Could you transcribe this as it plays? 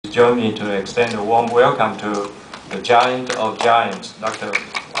join me to extend a warm welcome to the giant of giants, Dr.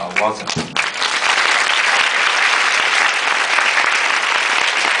 Watson.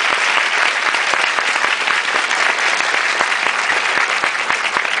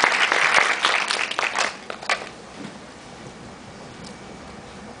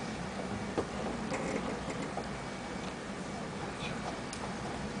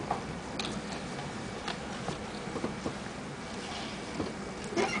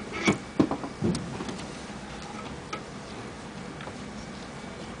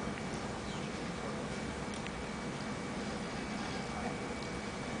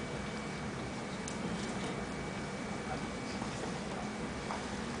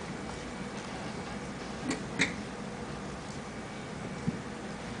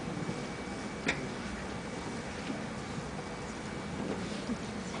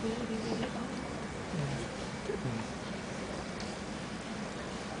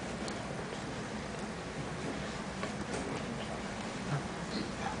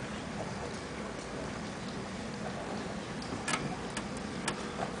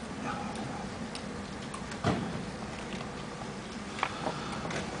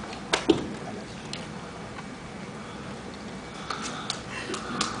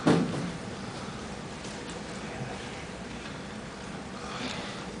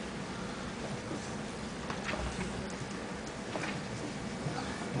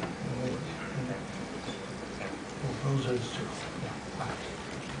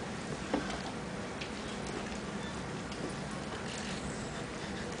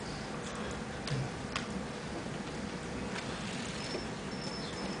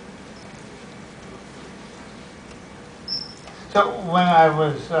 So when I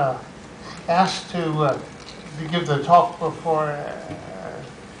was asked to give the talk before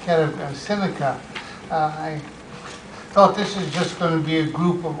Academia Sinica, I thought this is just going to be a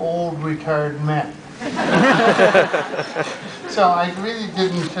group of old retired men. So I really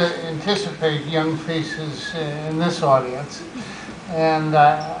didn't anticipate young faces in this audience, and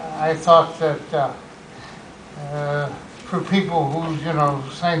I thought that for people whose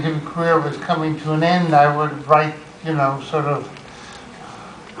scientific career was coming to an end, I would write sort of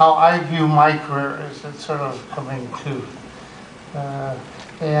how I view my career as it's sort of coming to.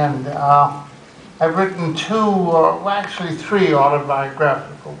 And I've written actually three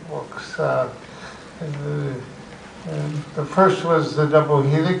autobiographical books. The first was The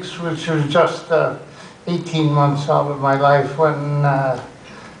Double-helix, which was just 18 months out of my life when,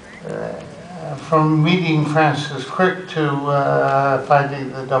 from meeting Francis Crick to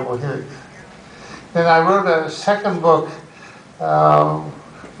finding the double-helix. Then I wrote a second book,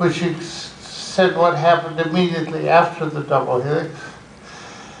 which said what happened immediately after the double-helix.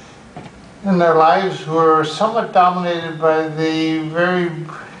 And their lives were somewhat dominated by the very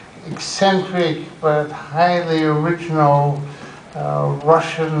eccentric but highly original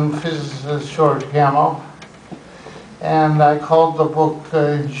Russian physicist George Gamow. And I called the book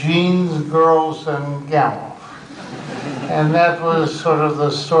Genes, Girls, and Gamow. And that was sort of the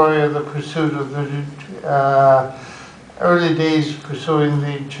story of the pursuit of the early days pursuing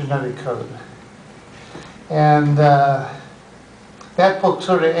the genetic code. And that book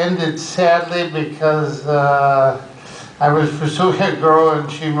sort of ended sadly because I was pursuing a girl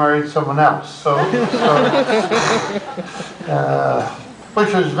and she married someone else.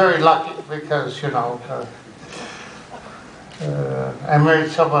 Which was very lucky because, I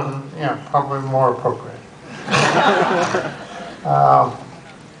married someone, probably more appropriate.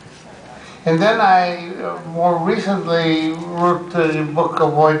 And then I more recently wrote the book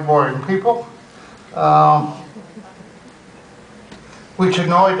Avoid Boring People, which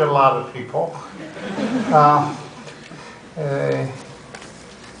annoyed a lot of people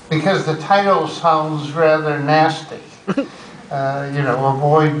because the title sounds rather nasty.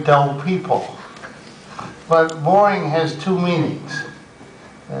 Avoid dull people. But boring has two meanings.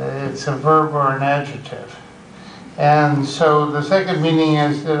 It's a verb or an adjective. And so the second meaning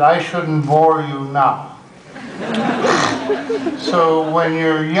is that I shouldn't bore you now. So when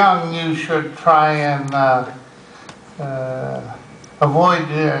you're young, you should try and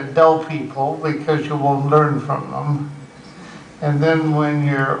avoid dull people because you won't learn from them. And then when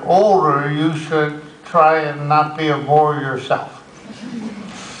you're older, you should try and not be a bore yourself.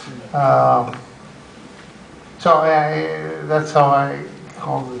 So that's how I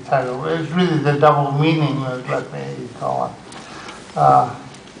call the title. It's really the double meaning that let me call it.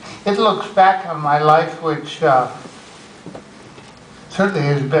 It looks back on my life, which certainly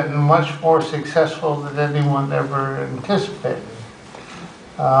has been much more successful than anyone ever anticipated.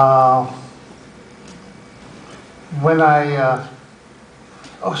 When I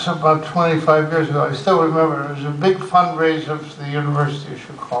oh, it's about 25 years ago. I still remember it was a big fundraiser for the University of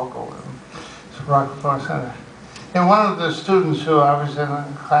Chicago in Rockefeller Center. And one of the students who I was in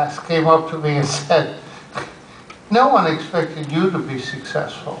class came up to me and said, "No one expected you to be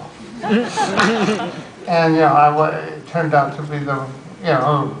successful." And it turned out to be the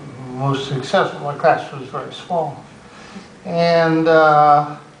most successful. My class was very small, and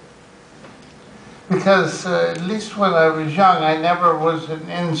because at least when I was young, I never was an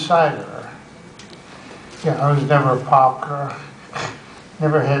insider. I was never popular,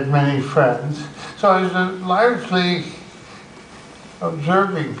 never had many friends. So I was largely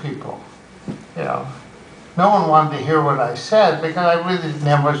observing people. No one wanted to hear what I said because I really didn't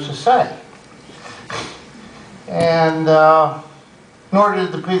have much to say. And nor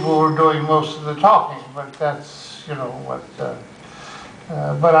did the people who were doing most of the talking, but that's, what,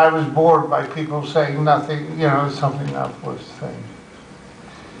 but I was bored by people saying nothing, something not worth saying.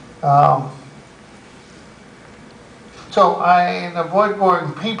 So I avoid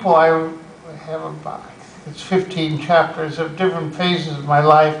boring people. I have about, it's 15 chapters of different phases of my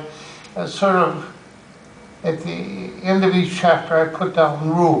life. Sort of, at the end of each chapter, I put down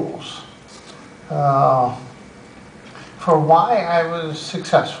rules for why I was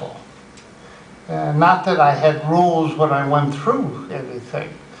successful. Not that I had rules when I went through anything,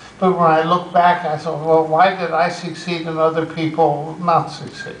 but when I look back, I thought, well, why did I succeed and other people not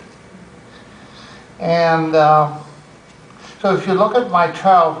succeed? And so if you look at my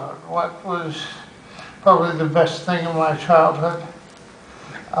childhood, what was probably the best thing in my childhood?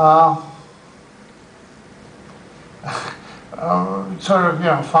 Sort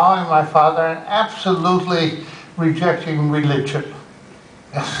of, following my father and absolutely rejecting religion.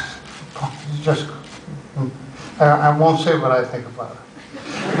 Just, I won't say what I think about it.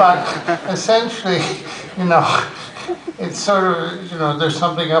 But essentially, it's sort of, there's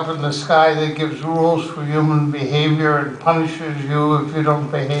something up in the sky that gives rules for human behavior and punishes you if you don't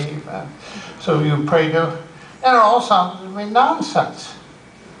behave. So you pray to, and it all sounds to me nonsense.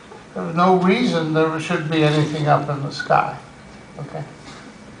 There was no reason there should be anything up in the sky. Okay.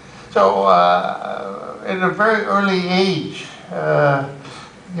 So at a very early age,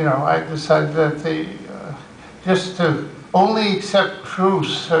 I decided that just to only accept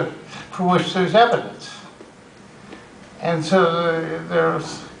truths for which there's evidence. And so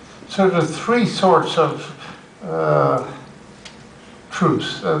there's sort of three sorts of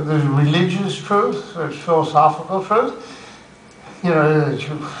truths. There's religious truth, there's philosophical truth, that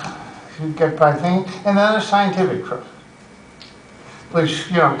you get by thinking, and then there's scientific truth, which,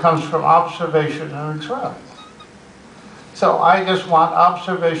 comes from observation and experiment. So I just want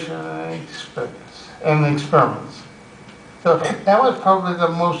observation and experiments. So that was probably the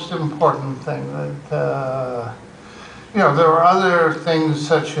most important thing. That there were other things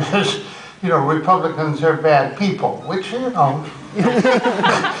such as, Republicans are bad people, which a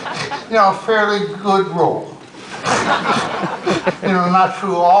fairly good rule. Not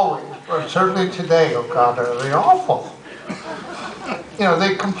true always, but certainly today. Oh God, are they awful?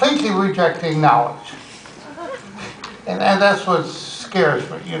 They're completely rejecting knowledge. And that's what scares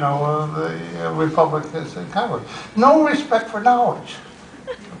me, the Republicans in Congress. No respect for knowledge.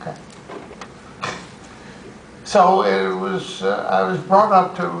 Okay. So it was, I was brought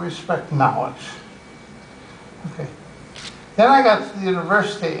up to respect knowledge. Okay. Then I got to the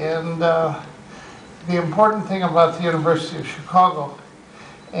university, and the important thing about the University of Chicago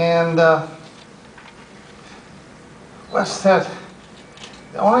was that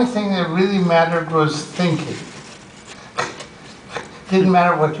the only thing that really mattered was thinking. Didn't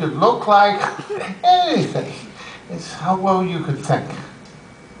matter what you look like, anything. It's how well you could think.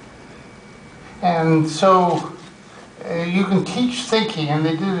 And so you can teach thinking, and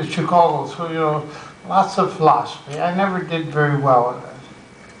they did it at Chicago, so lots of philosophy. I never did very well at it.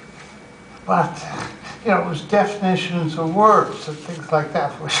 But, it was definitions of words and things like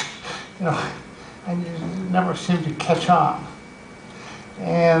that, which, I never seemed to catch on.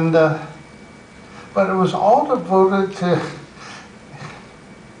 And, but it was all devoted to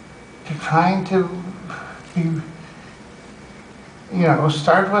trying to be,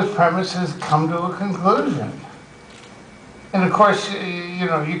 start with premises, come to a conclusion. And of course,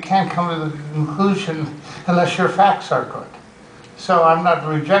 you can't come to the conclusion unless your facts are good. So I'm not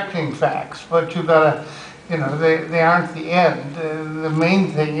rejecting facts, but you gotta, they aren't the end. The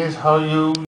main thing is how you